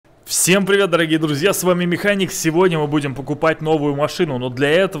Всем привет, дорогие друзья, с вами Механик. Сегодня мы будем покупать новую машину, но для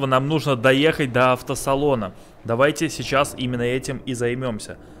этого нам нужно доехать до автосалона. Давайте сейчас именно этим и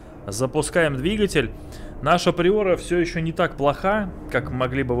займемся. Запускаем двигатель. Наша ПРИОРУ все еще не так плоха, как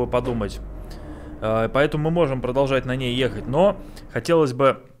могли бы вы подумать. Поэтому мы можем продолжать на ней ехать, но хотелось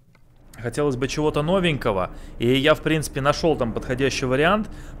бы чего-то новенького. И я, в принципе, нашел там подходящий вариант.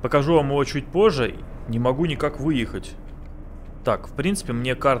 Покажу вам его чуть позже. Не могу никак выехать. Так, в принципе,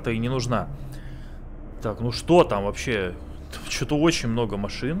 мне карта и не нужна. Так, ну что там вообще? Что-то очень много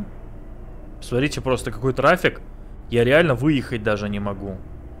машин. Смотрите, просто какой трафик. Я реально выехать даже не могу.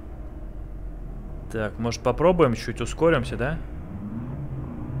 Так, может попробуем, чуть ускоримся, да?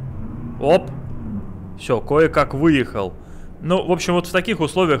 Оп! Все, кое-как выехал. Ну, в общем, вот в таких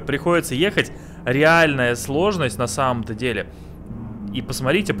условиях приходится ехать. Реальная сложность на самом-то деле. И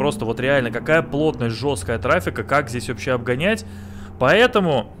посмотрите просто вот реально, какая плотность жесткая трафика, как здесь вообще обгонять.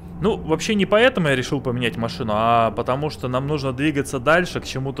 Поэтому, ну, вообще не поэтому я решил поменять машину, а потому что нам нужно двигаться дальше, к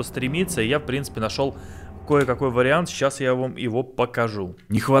чему-то стремиться. И я, в принципе, нашел кое-какой вариант. Сейчас я вам его покажу.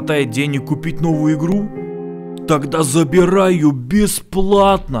 Не хватает денег купить новую игру? Тогда забираю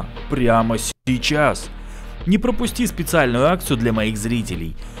бесплатно прямо сейчас. Не пропусти специальную акцию для моих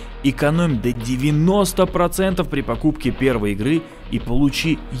зрителей. Экономь до 90% при покупке первой игры и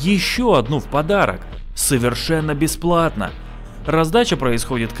получи еще одну в подарок. Совершенно бесплатно. Раздача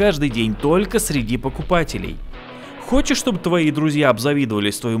происходит каждый день только среди покупателей. Хочешь, чтобы твои друзья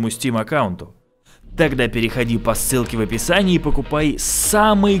обзавидовались твоему Steam аккаунту? Тогда переходи по ссылке в описании и покупай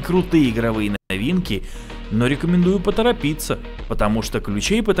самые крутые игровые новинки, но рекомендую поторопиться, потому что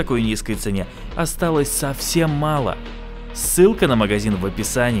ключей по такой низкой цене осталось совсем мало. Ссылка на магазин в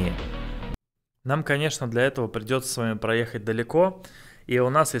описании. Нам, конечно, для этого придется с вами проехать далеко. И у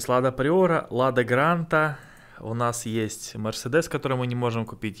нас есть Лада Приора, Лада Гранта. У нас есть Мерседес, который мы не можем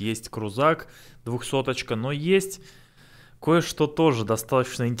купить. Есть Крузак, 200-очка. Но есть кое-что тоже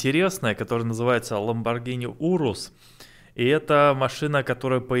достаточно интересное, которое называется Lamborghini УРУС. И это машина,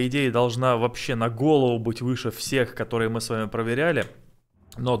 которая, по идее, должна вообще на голову быть выше всех, которые мы с вами проверяли.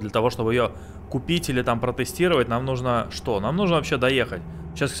 Но для того, чтобы ее купить или там протестировать, нам нужно что? Нам нужно вообще доехать.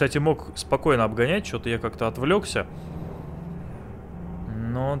 Сейчас, кстати, мог спокойно обгонять, что-то я как-то отвлекся.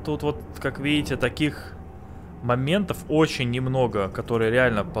 Но тут вот, как видите, таких моментов очень немного, которые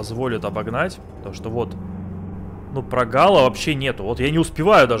реально позволят обогнать. Потому что вот, ну, прогала вообще нету. Вот я не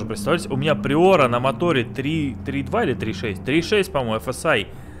успеваю даже, представляете, у меня Приора на моторе 3.2 или 3.6? 3.6, по-моему, FSI.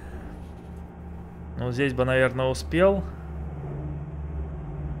 Ну, здесь бы, наверное, успел.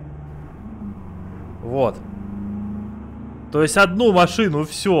 Вот. То есть одну машину,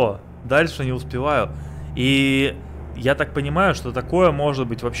 все. Дальше не успеваю. И я так понимаю, что такое может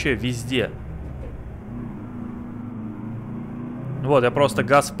быть вообще везде. Вот, я просто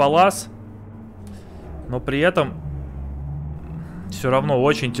газ в палас. Но при этом все равно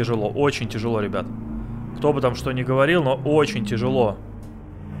очень тяжело, ребят. Кто бы там что ни говорил, но очень тяжело.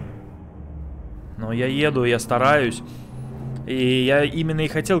 Но я еду, я стараюсь. И я именно и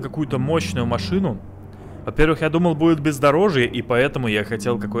хотел какую-то мощную машину. Во-первых, я думал, будет бездорожье, и поэтому я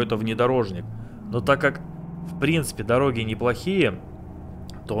хотел какой-то внедорожник. Но так как, в принципе, дороги неплохие,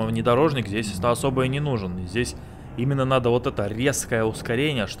 то внедорожник здесь особо и не нужен. Здесь именно надо вот это резкое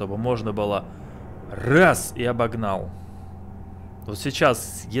ускорение, чтобы можно было раз и обогнал. Вот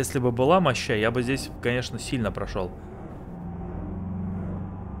сейчас, если бы была моща, я бы здесь, конечно, сильно прошел.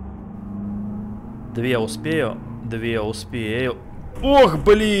 2 успею, 2 успею. Ох,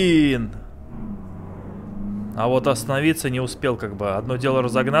 блин! А вот остановиться не успел, как бы. Одно дело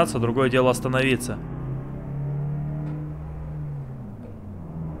разогнаться, другое дело остановиться.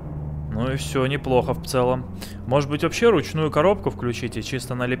 Ну и все, неплохо в целом. Может быть, вообще ручную коробку включите,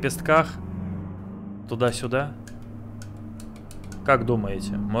 чисто на лепестках? Туда-сюда? Как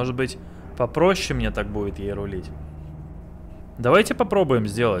думаете? Может быть, попроще мне так будет ей рулить? Давайте попробуем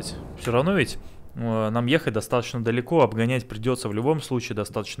сделать. Все равно ведь нам ехать достаточно далеко, обгонять придется в любом случае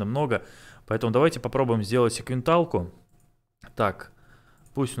достаточно много. Поэтому давайте попробуем сделать секвенталку. Так,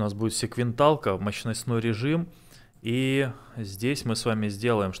 пусть у нас будет секвенталка, мощностной режим. И здесь мы с вами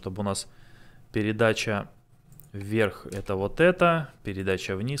сделаем, чтобы у нас передача вверх это вот это,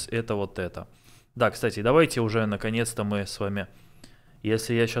 передача вниз это вот это. Да, кстати, давайте уже наконец-то мы с вами,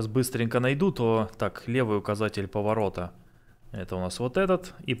 если я сейчас быстренько найду, то так, левый указатель поворота. Это у нас вот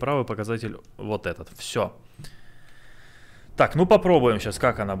этот. И правый показатель вот этот. Все. Так, ну попробуем сейчас,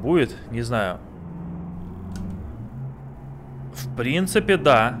 как она будет. Не знаю. В принципе,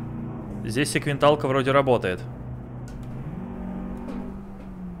 да. Здесь секвенталка вроде работает.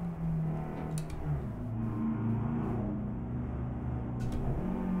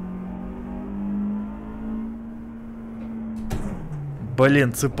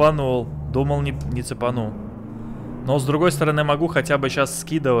 Блин, цепанул. Думал, не цепану. Но с другой стороны, могу хотя бы сейчас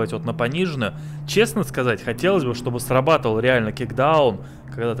скидывать вот на пониженную. Честно сказать, хотелось бы, чтобы срабатывал реально кикдаун,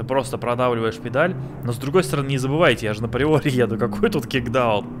 когда ты просто продавливаешь педаль. Но с другой стороны, не забывайте, я же на приоре еду. Какой тут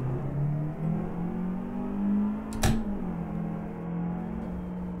кикдаун?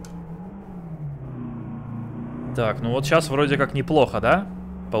 Так, ну вот сейчас вроде как неплохо, да?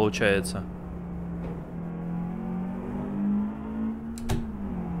 Получается.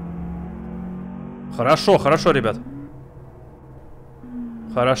 Хорошо, хорошо, ребят.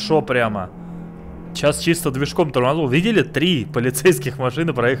 Хорошо прямо. Сейчас чисто движком тормознул. Видели? 3 полицейских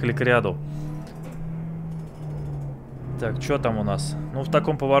машины проехали к ряду. Так, что там у нас? Ну, в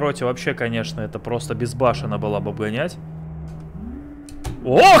таком повороте вообще, конечно, это просто безбашенно было бы обгонять.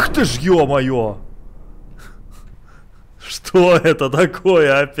 Ох ты ж, ё-моё! Что это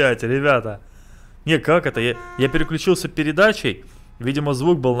такое опять, ребята? Не, как это? Я переключился передачей. Видимо,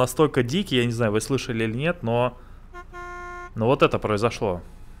 звук был настолько дикий, я не знаю, вы слышали или нет, но вот это произошло.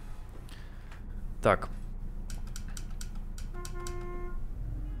 Так.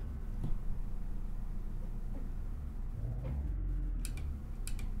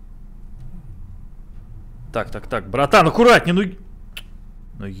 Так, братан, аккуратнее,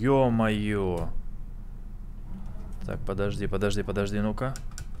 ну ё-моё. Так, подожди, ну-ка.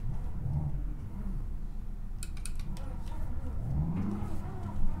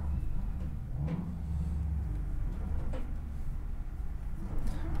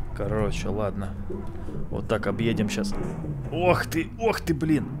 Короче, ладно. Вот так объедем сейчас. Ох ты,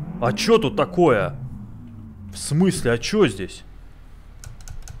 блин. А чё тут такое? В смысле, а чё здесь?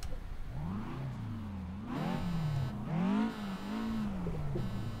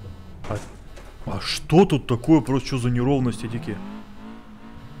 А что тут такое? Просто что за неровности дикие?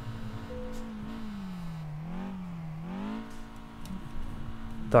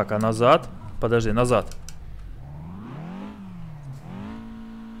 Так, а назад? Подожди, назад.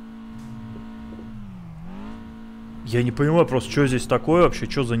 Я не понимаю просто, что здесь такое вообще,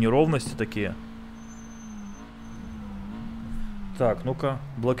 что за неровности такие. Так, ну-ка,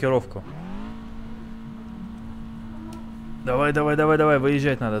 блокировку. Давай,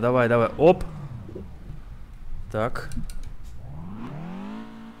 выезжать надо, давай, оп. Так.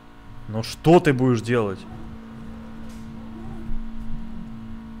 Ну что ты будешь делать?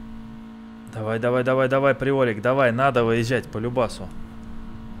 Давай, приорик, давай, надо выезжать по любасу.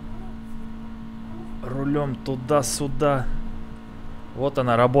 Рулем туда-сюда. Вот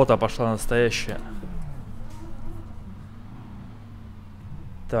она, работа пошла настоящая.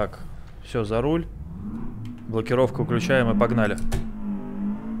 Так, все, за руль. Блокировку включаем и погнали.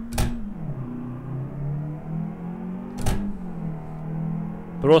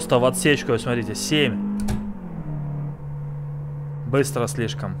 Просто в отсечку, смотрите, 7. Быстро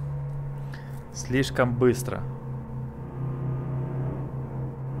слишком. Слишком быстро.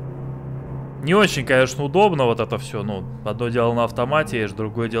 Не очень, конечно, удобно вот это все. Ну, одно дело на автомате едешь,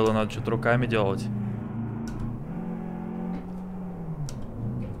 другое дело надо что-то руками делать.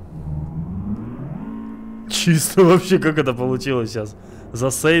 Чисто вообще, как это получилось сейчас.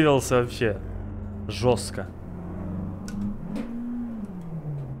 Засейвился вообще. Жестко.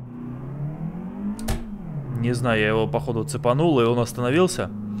 Не знаю, я его, походу, цепанул, и он остановился.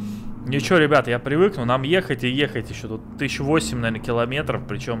 Ничего, ребят, я привыкну. Нам ехать и ехать еще. Тут 1008, наверное, километров.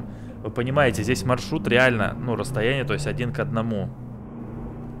 Причем, вы понимаете, здесь маршрут реально, ну, расстояние, то есть 1 к 1.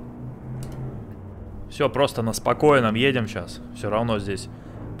 Все, просто на спокойном едем сейчас. Все равно здесь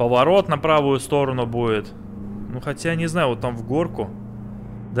поворот на правую сторону будет. Ну, хотя, не знаю, вот там в горку.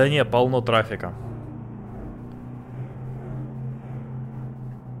 Да не, полно трафика.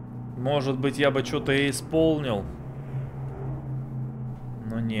 Может быть, я бы что-то и исполнил.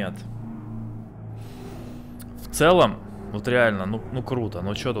 Но нет. В целом, вот реально, ну круто.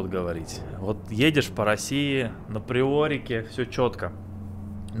 Ну что тут говорить. Вот едешь по России, на приорике, все четко.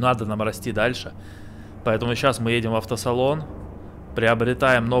 Надо нам расти дальше. Поэтому сейчас мы едем в автосалон,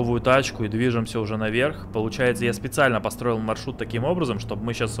 приобретаем новую тачку и движемся уже наверх. Получается, я специально построил маршрут таким образом, чтобы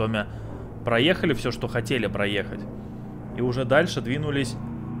мы сейчас с вами проехали все, что хотели проехать. И уже дальше двинулись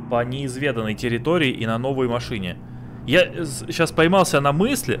по неизведанной территории и на новой машине. Я сейчас поймался на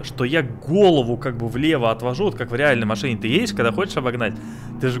мысли, что я голову как бы влево отвожу, вот как в реальной машине ты едешь, когда хочешь обогнать,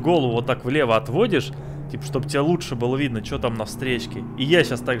 ты же голову вот так влево отводишь, типа, чтобы тебе лучше было видно, что там на встречке. И я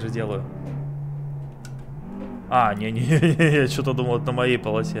сейчас так же делаю. А, не-не-не, я что-то думал, это на моей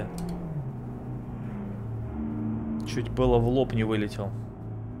полосе. Чуть было в лоб не вылетел.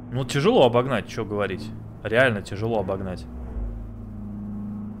 Ну, тяжело обогнать, что говорить. Реально тяжело обогнать.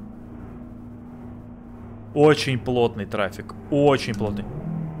 Очень плотный трафик. Очень плотный.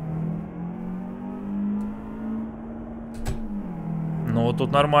 Ну,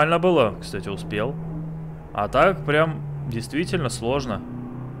 тут нормально было. Кстати, успел. А так прям действительно сложно.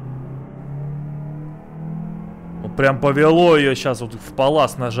 Ну, прям повело ее сейчас. Вот в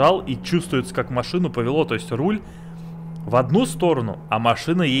палас нажал и чувствуется, как машину повело. То есть руль в одну сторону, а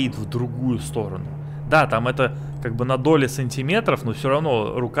машина едет в другую сторону. Да, там это как бы на доли сантиметров, но все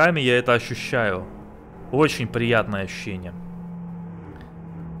равно руками я это ощущаю. Очень приятное ощущение.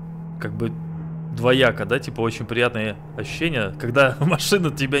 Как бы двояко, да, типа очень приятное ощущение. Когда машина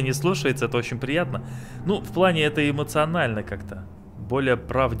тебя не слушается, это очень приятно. Ну, в плане это эмоционально как-то. Более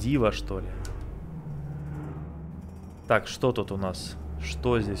правдиво, что ли. Так, что тут у нас?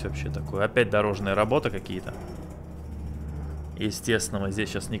 Что здесь вообще такое? Опять дорожные работы какие-то. Естественно, мы здесь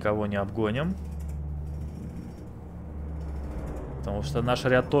сейчас никого не обгоним. Потому что наш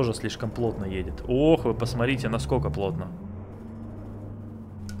ряд тоже слишком плотно едет. Ох, вы посмотрите, насколько плотно.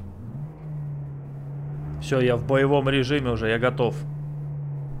 Все, я в боевом режиме уже, я готов.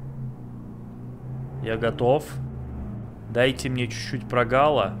 Я готов. Дайте мне чуть-чуть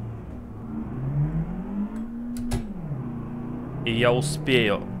прогала. И я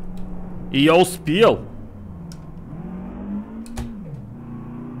успею. И я успел!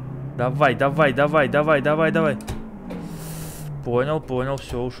 Давай, давай, давай, давай, давай, давай. Понял, понял,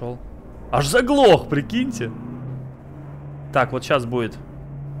 все, ушел. Аж заглох, прикиньте. Так, вот сейчас будет.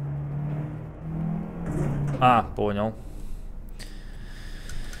 А, понял.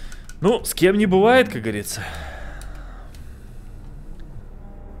 Ну, с кем не бывает, как говорится.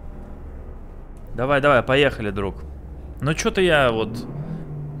 Давай, давай, поехали, друг. Ну, что-то я вот,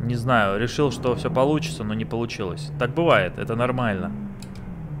 не знаю, решил, что все получится, но не получилось. Так бывает, это нормально.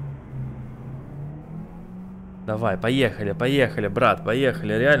 Давай, поехали, поехали, брат,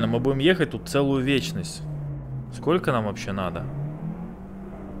 поехали. Реально, мы будем ехать тут целую вечность. Сколько нам вообще надо?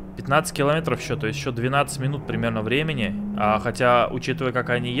 15 километров еще, то есть еще 12 минут примерно времени. А хотя, учитывая,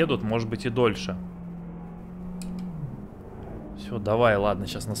 как они едут, может быть и дольше. Все, давай, ладно,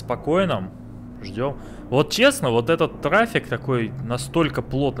 сейчас на спокойном. Ждем. Вот честно, вот этот трафик такой настолько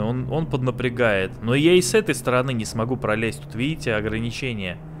плотный, он поднапрягает. Но я и с этой стороны не смогу пролезть. Тут, видите,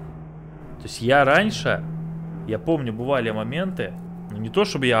 ограничения. То есть я раньше... Я помню, бывали моменты, ну не то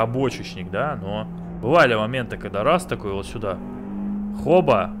чтобы я обочечник, да, но бывали моменты, когда раз такой вот сюда,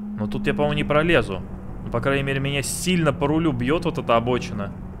 хоба, но тут я, по-моему, не пролезу. Ну, по крайней мере, меня сильно по рулю бьет вот эта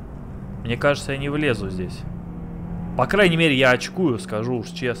обочина. Мне кажется, я не влезу здесь. По крайней мере, я очкую, скажу уж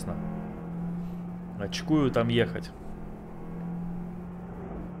честно. Очкую там ехать.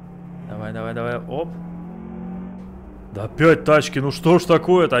 Давай, давай, давай, оп. Да опять тачки, ну что ж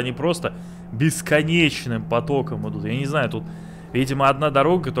такое-то, они просто... бесконечным потоком идут. Я не знаю, тут, видимо, одна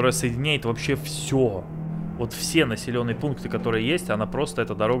дорога, которая соединяет вообще все. Вот все населенные пункты, которые есть, она просто,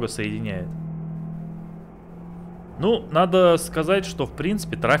 эта дорога соединяет. Ну, надо сказать, что, в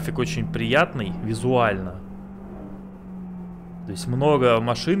принципе, трафик очень приятный визуально. То есть много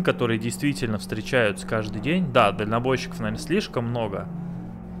машин, которые действительно встречаются каждый день. Да, дальнобойщиков, наверное, слишком много.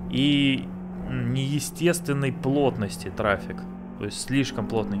 И неестественной плотности трафик. То есть слишком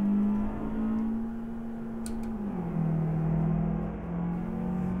плотный.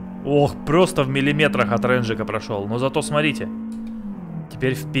 Ох, просто в миллиметрах от ренжика прошел. Но зато смотрите.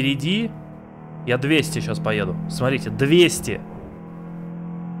 Теперь впереди я 200 сейчас поеду. Смотрите, 200.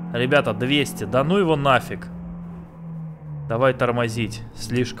 Ребята, 200. Да ну его нафиг. Давай тормозить.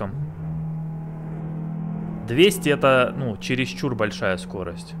 Слишком. 200 это, ну, чересчур большая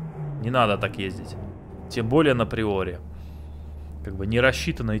скорость. Не надо так ездить. Тем более на приоре. Как бы не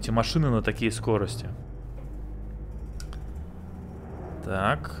рассчитаны эти машины на такие скорости.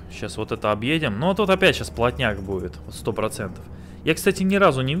 Так, сейчас вот это объедем. Ну, тут опять сейчас плотняк будет, 100%. Я, кстати, ни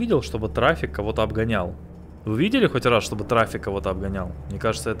разу не видел, чтобы трафик кого-то обгонял. Вы видели хоть раз, чтобы трафик кого-то обгонял? Мне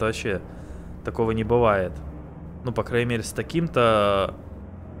кажется, это вообще такого не бывает. Ну, по крайней мере, с таким-то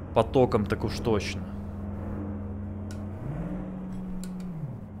потоком так уж точно.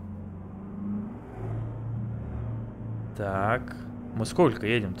 Так, мы сколько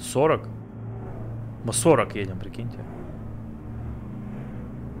едем? 40? Мы 40 едем, прикиньте.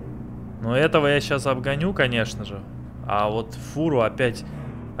 Но этого я сейчас обгоню, конечно же. А вот фуру опять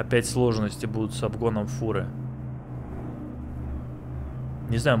сложности будут с обгоном фуры.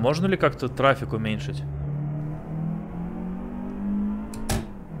 Не знаю, можно ли как-то трафик уменьшить?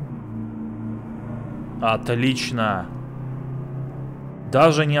 Отлично.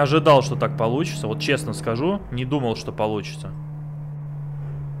 Даже не ожидал, что так получится. Вот честно скажу, не думал, что получится.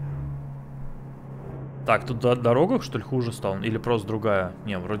 Так, тут дорога, что ли, хуже стала? Или просто другая?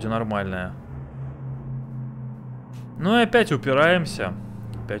 Не, вроде нормальная. Ну и опять упираемся.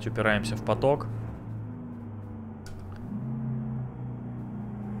 Опять упираемся в поток.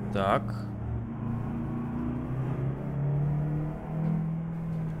 Так.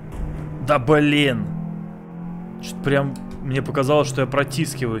 Да блин. Что-то прям мне показалось, что я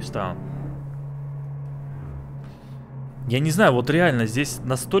протискиваюсь там. Я не знаю, вот реально здесь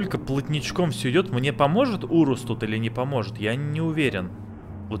настолько плотничком все идет. Мне поможет УРУС тут или не поможет? Я не уверен.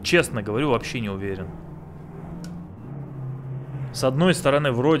 Вот честно говорю, вообще не уверен. С одной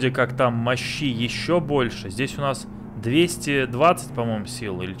стороны, вроде как там мощи еще больше. Здесь у нас 220, по-моему,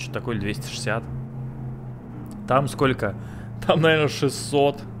 сил. Или что такое, 260. Там сколько? Там, наверное,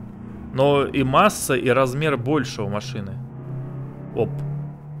 600. Но и масса, и размер больше у машины. Оп.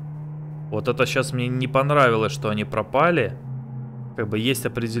 Вот это сейчас мне не понравилось, что они пропали. Как бы есть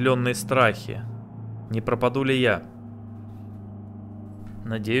определенные страхи. Не пропаду ли я?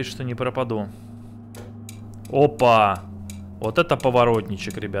 Надеюсь, что не пропаду. Опа! Вот это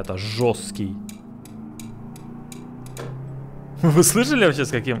поворотничек, ребята, жесткий. Вы слышали вообще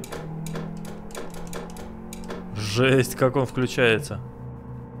с каким? Жесть, как он включается.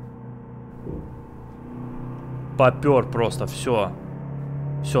 Попер просто, все.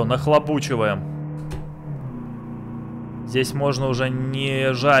 Все, нахлобучиваем. Здесь можно уже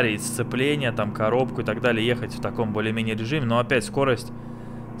не жарить сцепление, там коробку и так далее, ехать в таком более-менее режиме. Но опять скорость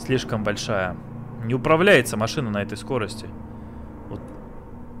слишком большая. Не управляется машина на этой скорости.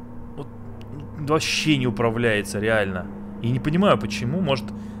 Вот вообще не управляется, реально. И не понимаю, почему. Может,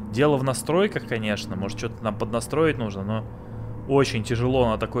 дело в настройках, конечно. Может, что-то нам поднастроить нужно, но очень тяжело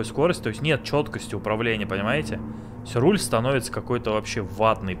на такой скорости. То есть нет четкости управления, понимаете? Все, руль становится какой-то вообще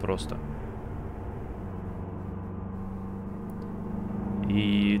ватный просто.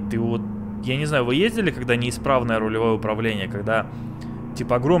 И ты вот... Я не знаю, вы ездили, когда неисправное рулевое управление? Когда,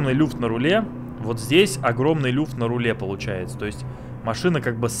 типа, огромный люфт на руле. Вот здесь огромный люфт на руле получается. То есть машина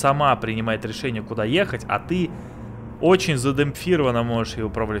как бы сама принимает решение, куда ехать, а ты очень задемпфированно можешь ее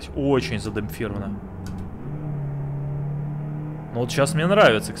управлять. Очень задемпфированно. Ну вот сейчас мне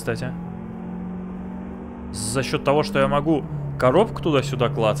нравится, кстати. За счет того, что я могу коробку туда-сюда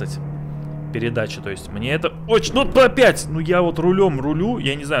клацать. Передачи, то есть мне это очень... Ну опять! Ну я вот рулем рулю,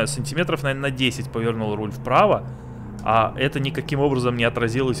 я не знаю, сантиметров, наверное, на 10 повернул руль вправо. А это никаким образом не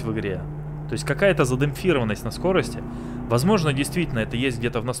отразилось в игре. То есть какая-то задемпфированность на скорости. Возможно, действительно, это есть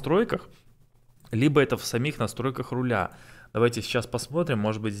где-то в настройках. Либо это в самих настройках руля. Давайте сейчас посмотрим.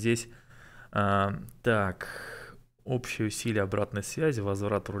 Может быть, здесь... так... Общее усилие обратной связи,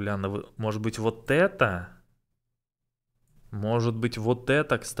 возврат руля на... Может быть, вот это? Может быть, вот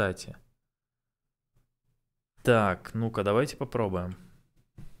это, кстати. Так, ну-ка, давайте попробуем.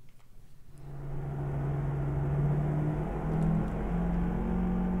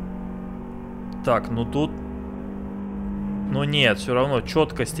 Так, ну тут... Ну нет, все равно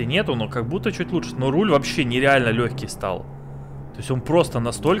четкости нету, но как будто чуть лучше. Но руль вообще нереально легкий стал. То есть он просто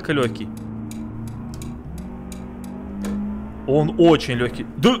настолько легкий. Он очень легкий.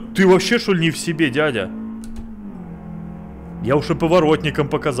 Да ты вообще, что ли, не в себе, дядя? Я уже поворотником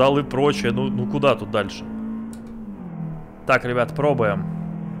показал и прочее. Ну куда тут дальше? Так, ребят, пробуем.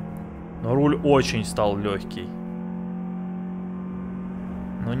 Но руль очень стал легкий.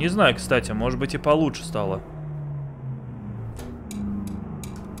 Ну, не знаю, кстати, может быть и получше стало.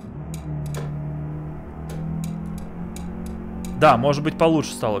 Да, может быть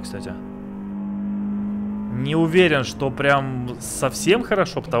получше стало, кстати. Не уверен, что прям совсем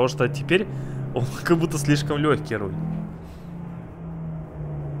хорошо, потому что теперь он как будто слишком легкий руль.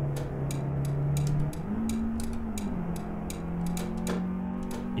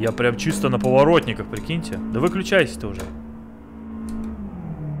 Я прям чисто на поворотниках, прикиньте. Да выключайся ты уже.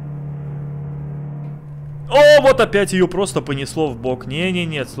 О, вот опять ее просто понесло в бок.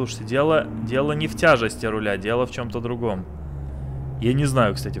 Не-не-нет, слушайте, дело не в тяжести руля, дело в чем-то другом. Я не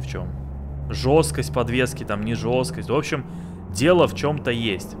знаю, кстати, в чем. Жесткость подвески, там не жесткость. В общем, дело в чем-то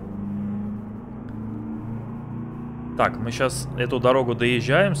есть. Так, мы сейчас эту дорогу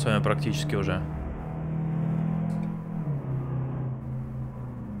доезжаем с вами практически уже.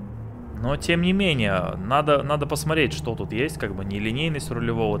 Но, тем не менее, надо посмотреть, что тут есть, как бы, нелинейность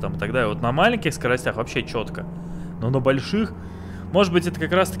рулевого там и так далее. Вот на маленьких скоростях вообще четко. Но на больших, может быть, это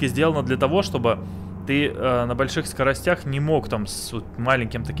как раз-таки сделано для того, чтобы ты на больших скоростях не мог там с вот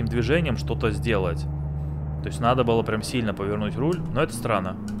маленьким таким движением что-то сделать. То есть надо было прям сильно повернуть руль, но это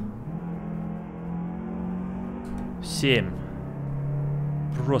странно. 7.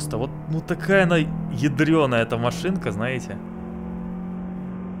 Просто вот, ну такая она ядреная эта машинка, знаете.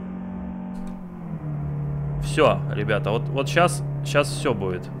 Все, ребята, вот сейчас все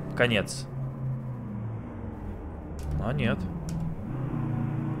будет. Конец. А нет.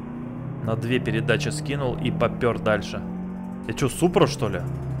 На 2 передачи скинул и попер дальше. Я что, Супра, что ли?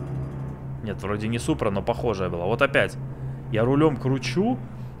 Нет, вроде не Супра, но похожая была. Вот опять. Я рулем кручу,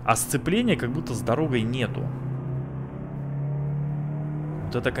 а сцепления как будто с дорогой нету.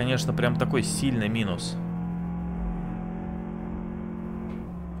 Вот это, конечно, прям такой сильный минус.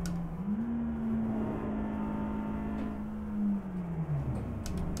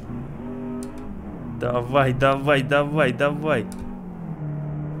 Давай, давай, давай, давай.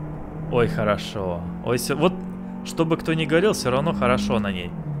 Ой, хорошо. Ой, вот, чтобы кто ни говорил, все равно хорошо на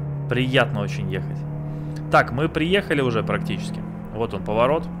ней. Приятно очень ехать. Так, мы приехали уже практически. Вот он,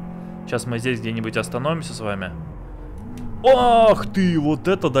 поворот. Сейчас мы здесь где-нибудь остановимся с вами. Ах ты, вот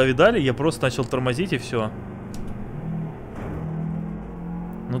это, да, видали? Я просто начал тормозить и все.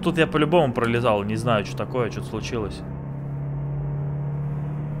 Ну тут я по-любому пролезал. Не знаю, что такое, что-то случилось.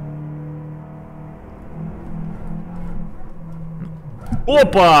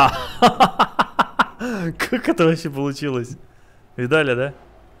 Опа! Как это вообще получилось? Видали, да?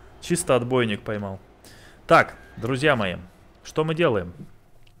 Чисто отбойник поймал. Так, друзья мои, что мы делаем?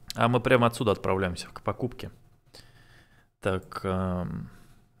 А мы прямо отсюда отправляемся к покупке. Так,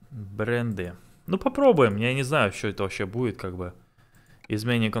 бренды. Ну, попробуем. Я не знаю, что это вообще будет, как бы.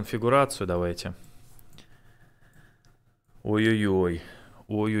 Изменим конфигурацию, давайте. Ой-ой-ой.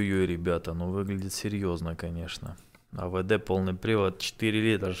 Ой-ой-ой, ребята, ну выглядит серьезно, конечно. АВД, полный привод, 4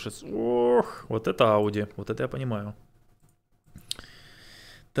 литра, 6... Ох, вот это Audi, вот это я понимаю.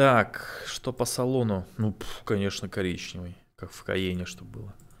 Так, что по салону? Ну, конечно, коричневый, как в Каене, чтобы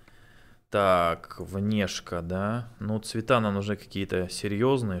было. Так, внешка, да. Ну, цвета нам нужны какие-то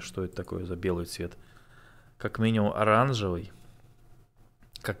серьезные. Что это такое за белый цвет? Как минимум оранжевый.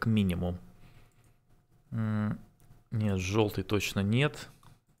 Как минимум. Нет, желтый точно нет.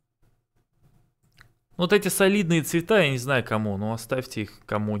 Вот эти солидные цвета, я не знаю кому, но оставьте их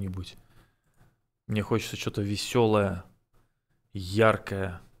кому-нибудь. Мне хочется что-то веселое,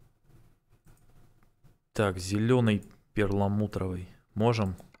 яркое. Так, зеленый перламутровый.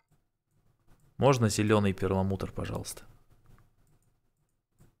 Можем? Можно зеленый перламутр, пожалуйста?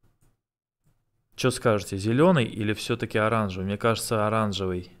 Что скажете, зеленый или все-таки оранжевый? Мне кажется,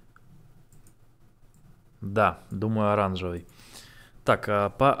 оранжевый. Да, думаю, оранжевый. Так,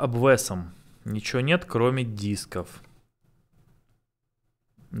 а по обвесам ничего нет, кроме дисков.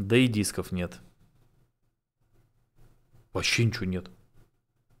 Да и дисков нет. Вообще ничего нет.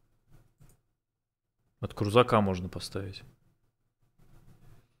 От крузака можно поставить.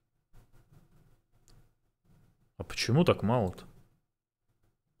 А почему так мало-то?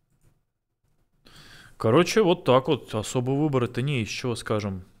 Короче, вот так вот. Особо выбора-то не из чего,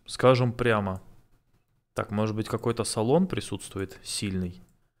 скажем. Скажем прямо. Так, может быть, какой-то салон присутствует сильный.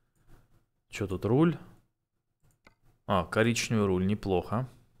 Что тут, руль? А, коричневый руль, неплохо.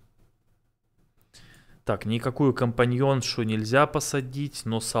 Так, никакую компаньоншу нельзя посадить,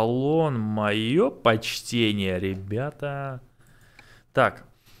 но салон, мое почтение, ребята. Так,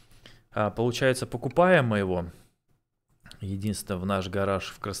 получается, покупаем мы его. Единственное, в наш гараж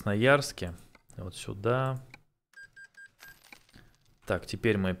в Красноярске. Вот сюда. Так,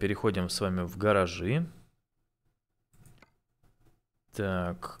 теперь мы переходим с вами в гаражи.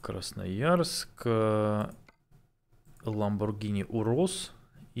 Так, Красноярск, Lamborghini УРУС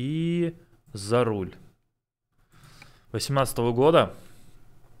и за руль. 18-го года.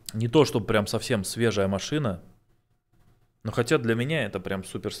 Не то, чтобы прям совсем свежая машина. Но хотя для меня это прям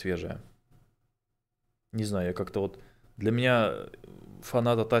супер свежая. Не знаю, я как-то вот... Для меня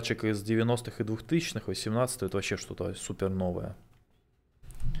фаната тачек из 90-х и 2000-х, 18-х, это вообще что-то супер новое.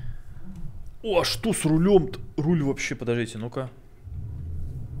 О, а что с рулем-то? Руль вообще, подождите, ну-ка.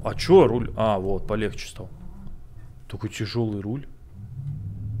 А чё руль? А, вот, полегче стал. Такой тяжелый руль.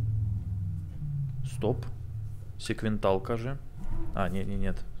 Стоп. Секвенталка же. А,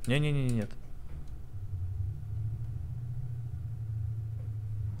 нет. Не-не-не-нет.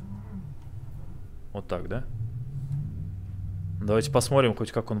 Вот так, да? Давайте посмотрим,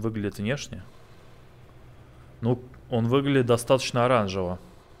 хоть как он выглядит внешне. Ну, он выглядит достаточно оранжево.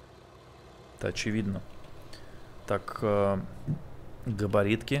 Это очевидно. Так,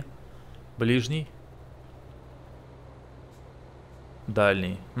 габаритки. Ближний.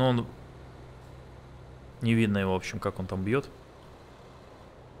 Дальний. Ну, он... Не видно его, в общем, как он там бьет.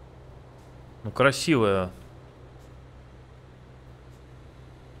 Ну, красивая.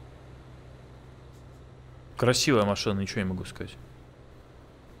 Красивая машина, ничего не могу сказать.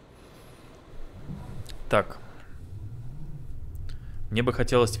 Так. Мне бы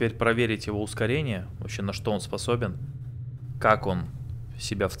хотелось теперь проверить его ускорение. Вообще, на что он способен. Как он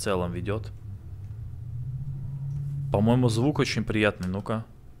себя в целом ведет. По-моему, звук очень приятный. Ну-ка.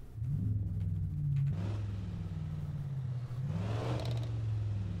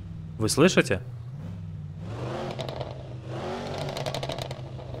 Вы слышите?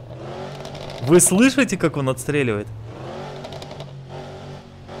 Вы слышите, как он отстреливает?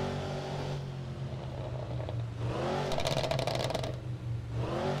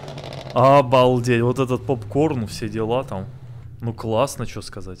 Обалдеть. Вот этот попкорн, все дела там. Ну классно, что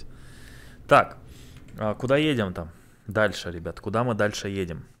сказать. Так, куда едем там? Дальше, ребят, куда мы дальше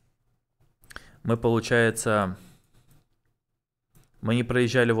едем? Мы, получается... Мы не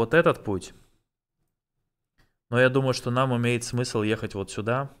проезжали вот этот путь. Но я думаю, что нам имеет смысл ехать вот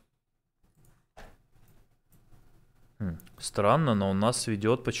сюда. Странно, но у нас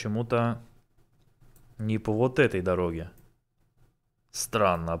ведет почему-то не по вот этой дороге.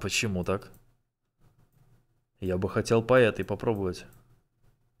 Странно, а почему так? Я бы хотел по этой попробовать.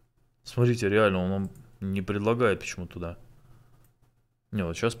 Смотрите, реально, он нам не предлагает почему туда. Не,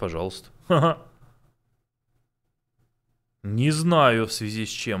 вот сейчас, пожалуйста. Не знаю в связи с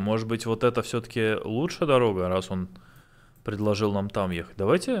чем. Может быть, вот это все-таки лучшая дорога, раз он предложил нам там ехать.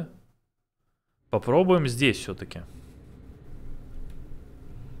 Давайте попробуем здесь все-таки.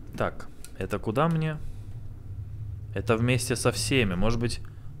 Так, это куда мне? Это вместе со всеми. Может быть,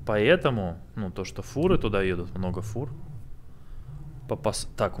 поэтому, ну, то, что фуры туда едут, много фур.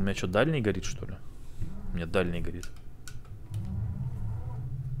 Так, у меня что, дальний горит, что ли? У меня дальний горит.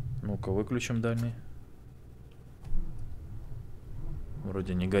 Ну-ка, выключим дальний.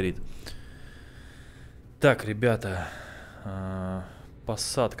 Вроде не горит. Так, ребята.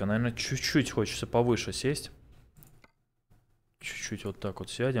 Посадка. Наверное, чуть-чуть хочется повыше сесть. Чуть-чуть вот так вот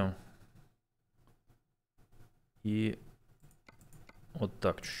сядем. И вот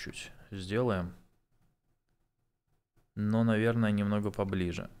так чуть-чуть сделаем. Но, наверное, немного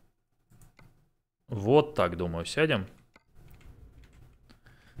поближе. Вот так, думаю, сядем.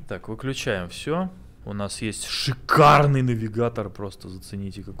 Так, выключаем все. У нас есть шикарный навигатор, просто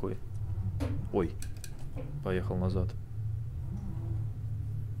зацените какой. Ой, поехал назад.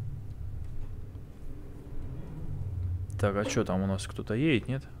 Так, а что там у нас кто-то едет,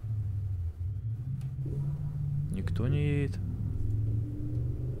 нет? Никто не едет.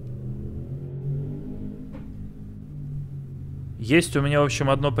 Есть у меня, в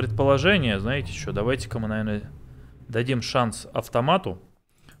общем, одно предположение. Знаете что, давайте-ка мы, наверное, дадим шанс автомату.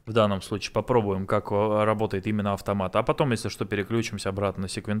 В данном случае попробуем, как работает именно автомат. А потом, если что, переключимся обратно на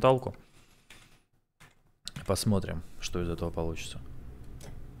секвенталку. Посмотрим, что из этого получится.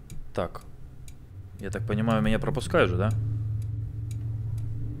 Так. Я так понимаю, меня пропускают же, да?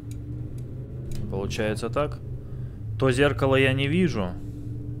 Получается так. То зеркало я не вижу.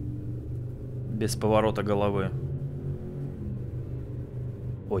 Без поворота головы.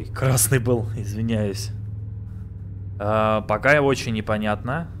 Ой, красный был, извиняюсь. Пока очень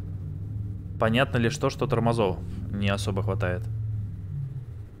непонятно. Понятно ли что тормозов не особо хватает?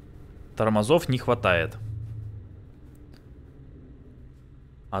 Тормозов не хватает.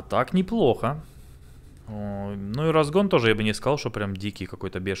 А так неплохо. Ну и разгон тоже я бы не сказал, что прям дикий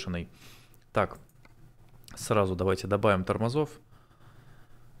какой-то бешеный. Так, сразу давайте добавим тормозов.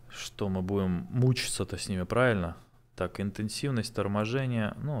 Что мы будем мучиться-то с ними, правильно? Так, интенсивность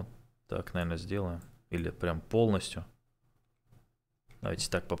торможения. Ну, так, наверное, сделаем. Или прям полностью. Давайте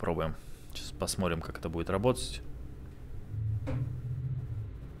так попробуем. Сейчас посмотрим, как это будет работать.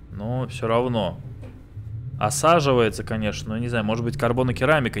 Но все равно. Осаживается, конечно. Но не знаю, может быть,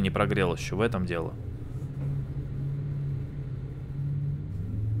 карбонокерамика не прогрелась еще. В этом дело.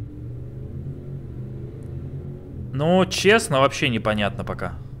 Ну, честно, вообще непонятно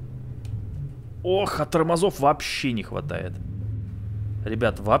пока. Ох, а тормозов вообще не хватает.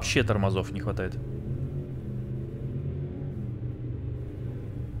 Ребят, вообще тормозов не хватает.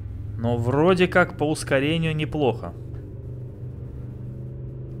 Но вроде как по ускорению неплохо.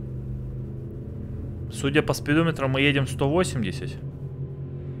 Судя по спидометру, мы едем 180.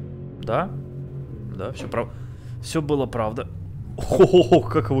 Да? Да, все было правда.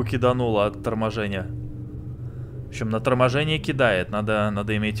 Ох, как его кидануло от торможения. В общем, на торможение кидает,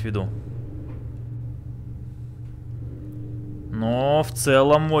 надо иметь в виду. Но в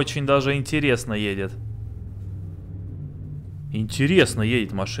целом очень даже интересно едет. Интересно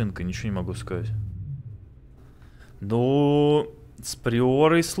едет машинка, ничего не могу сказать. Ну, с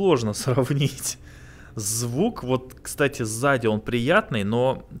ПРИОРой сложно сравнить. Звук, вот, кстати, сзади он приятный,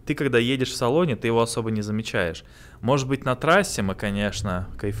 но ты, когда едешь в салоне, ты его особо не замечаешь. Может быть, на трассе мы, конечно,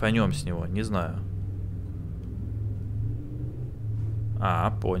 кайфанем с него, не знаю.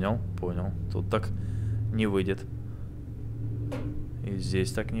 Понял. Тут так не выйдет. И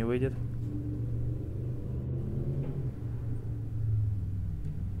здесь так не выйдет.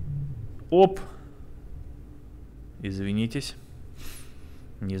 Оп. Извинитесь.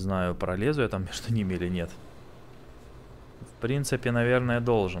 Не знаю, пролезу я там между ними или нет. В принципе, наверное,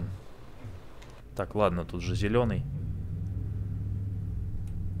 должен. Так, ладно, тут же зеленый.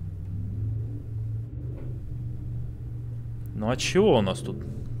 Ну а чего у нас тут?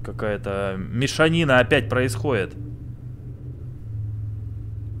 Какая-то мешанина опять происходит.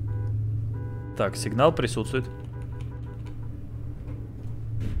 Так, сигнал присутствует.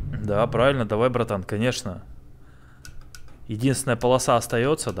 Да, правильно, давай, братан, конечно. Единственная полоса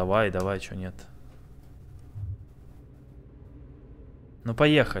остается. Давай, давай, что нет. Ну,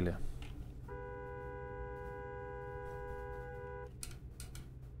 поехали.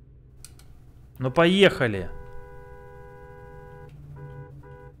 Ну, поехали.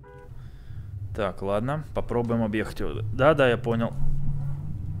 Так, ладно, попробуем объехать его. Да, я понял.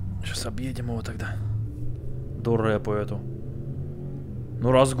 Сейчас объедем его тогда. Дурэпу эту.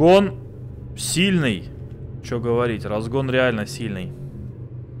 Ну, разгон сильный. Что говорить, разгон реально сильный.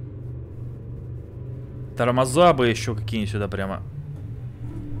 Тормоза бы еще какие-нибудь сюда прямо.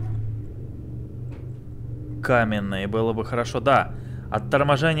 Каменные, было бы хорошо. Да, от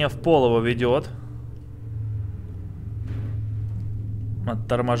торможения в пол его ведет. От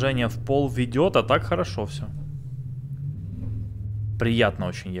торможения в пол ведет, а так хорошо все. Приятно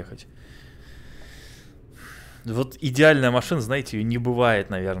очень ехать. Вот идеальная машина, знаете, ее не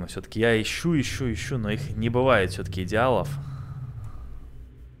бывает, наверное, все-таки. Я ищу, но их не бывает все-таки идеалов.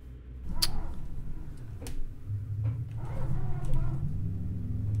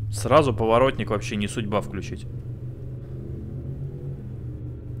 Сразу поворотник вообще не судьба включить.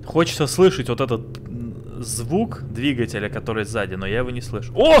 Хочется слышать вот этот звук двигателя, который сзади, но я его не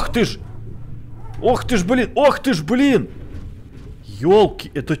слышу. Ох ты ж! Ох ты ж, блин! Ох ты ж, блин! Ёлки,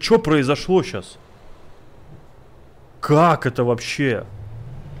 это что произошло сейчас? Как это вообще?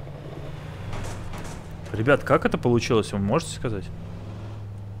 Ребят, как это получилось, вы можете сказать?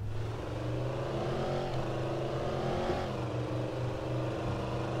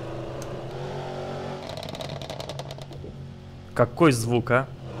 Какой звук, а?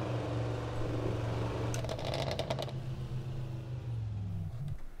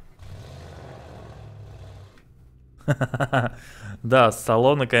 Да, с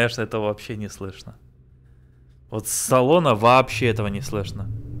салона, конечно, этого вообще не слышно. Вот с салона вообще этого не слышно.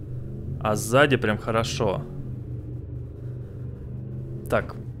 А сзади прям хорошо.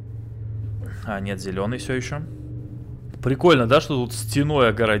 Так. А, нет, зеленый все еще. Прикольно, да, что тут стеной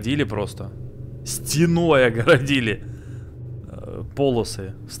огородили просто. Стеной огородили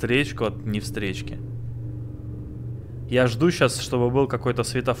полосы. Встречку от невстречки. Я жду сейчас, чтобы был какой-то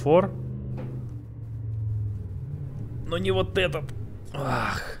светофор. Но не вот этот.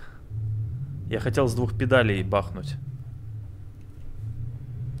 Ах. Я хотел с двух педалей бахнуть.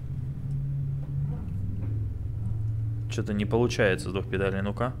 Что-то не получается с двух педалей.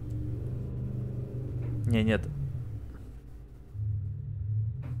 Ну-ка. Нет.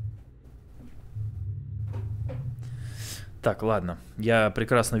 Так, ладно. Я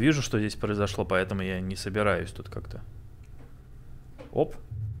прекрасно вижу, что здесь произошло, поэтому я не собираюсь тут как-то. Оп.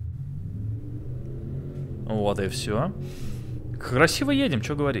 Вот и все. Красиво едем,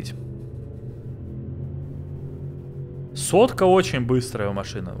 что говорить. Сотка очень быстрая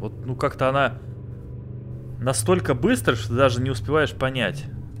машина. Вот, ну как-то она настолько быстрая, что ты даже не успеваешь понять.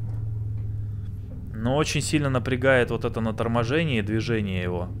 Но очень сильно напрягает вот это на торможение и движение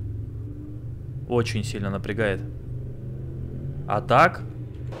его. Очень сильно напрягает. А так...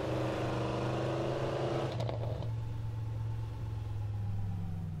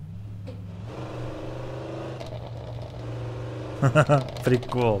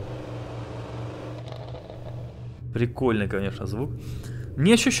 Прикол. Прикольный, конечно, звук.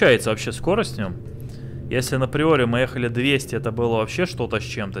 Не ощущается вообще скорость в нем. Если на приоре мы ехали 200, это было вообще что-то с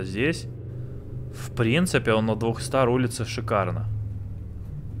чем-то. Здесь, в принципе, он на 200 рулится шикарно.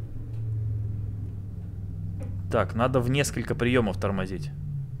 Так, надо в несколько приемов тормозить.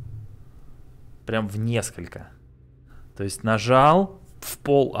 Прям в несколько. То есть нажал, в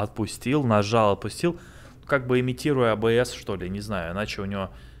пол отпустил, нажал, отпустил. Как бы имитируя АБС, что ли, не знаю. Иначе у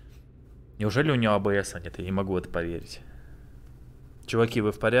него... Неужели у него АБС нет? Я не могу это поверить. Чуваки,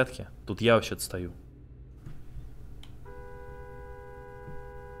 вы в порядке? Тут я вообще-то стою.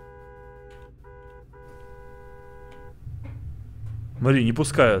 Смотри, не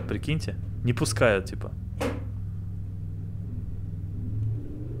пускают, прикиньте. Не пускают, типа.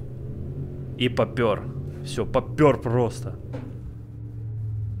 И попер. Все, попер просто.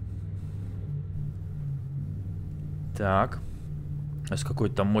 Так. Сейчас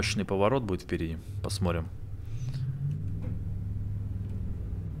какой-то там мощный поворот будет впереди. Посмотрим.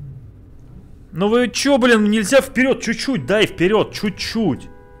 Ну вы чё, блин, нельзя вперед чуть-чуть, дай вперед, чуть-чуть.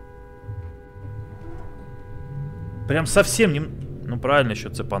 Прям совсем не... Ну правильно еще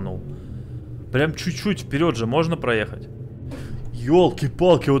цепанул. Прям чуть-чуть вперед же можно проехать.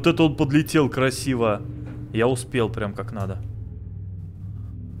 Ёлки-палки, вот это он подлетел красиво. Я успел прям как надо.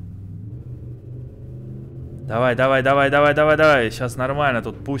 Давай, давай, давай, давай, давай, давай. Сейчас нормально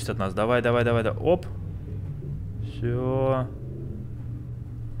тут пустят нас. Давай, давай, давай, давай. Оп. Все.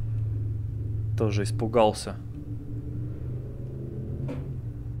 Тоже испугался.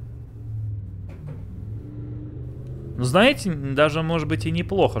 Ну, знаете, даже может быть и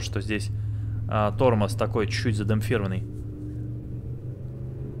неплохо, что здесь тормоз такой чуть-чуть задемпфированный.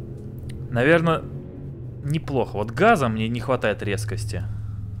 Наверное, неплохо. Вот газа мне не хватает резкости.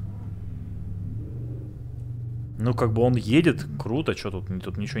 Ну, как бы он едет, круто, что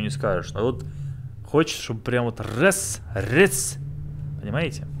тут ничего не скажешь. А вот хочешь, чтобы прям вот раз,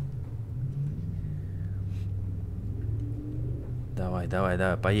 понимаете? Давай, давай,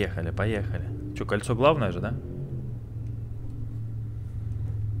 давай, поехали, поехали. Что, кольцо главное же, да?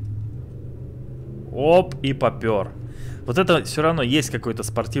 Оп, и попер. Вот это все равно есть какой-то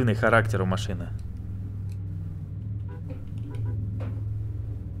спортивный характер у машины.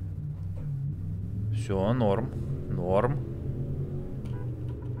 Все, норм. Норм.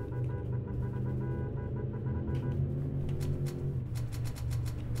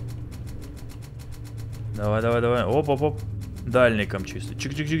 Давай, давай, давай. Оп, оп, оп. Дальником чисто.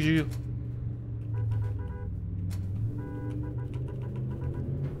 Чик-чик-чик-чик.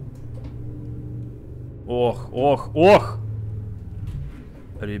 Ох, ох, ох.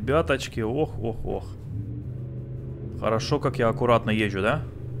 Ребяточки, ох, ох, ох. Хорошо, как я аккуратно езжу, да?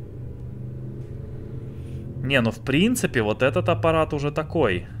 Не, ну в принципе, вот этот аппарат уже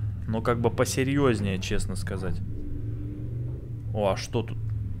такой. Ну, как бы посерьезнее, честно сказать. О, а что тут?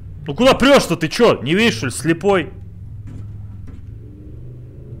 Ну куда прешь-то, ты чё? Не видишь, что ли, слепой?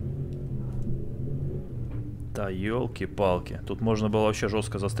 Да елки-палки. Тут можно было вообще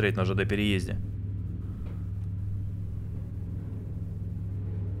жестко застрять на ЖД переезде.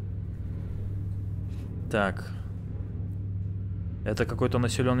 Так. Это какой-то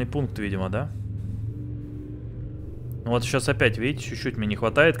населенный пункт, видимо, да? Ну вот сейчас опять, видите, чуть-чуть мне не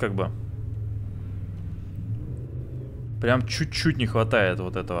хватает, как бы. Прям чуть-чуть не хватает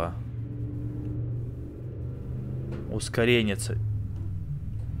вот этого ускоренницы.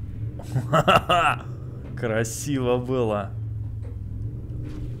 Красиво было.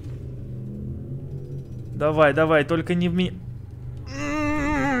 Давай, давай, только не в меня.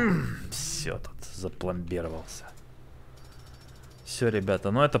 Все, тут запломбировался. Все,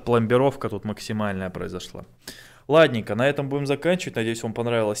 ребята, ну эта пломбировка тут максимальная произошла. Ладненько, на этом будем заканчивать. Надеюсь, вам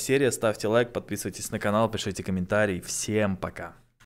понравилась серия. Ставьте лайк, подписывайтесь на канал, пишите комментарии. Всем пока.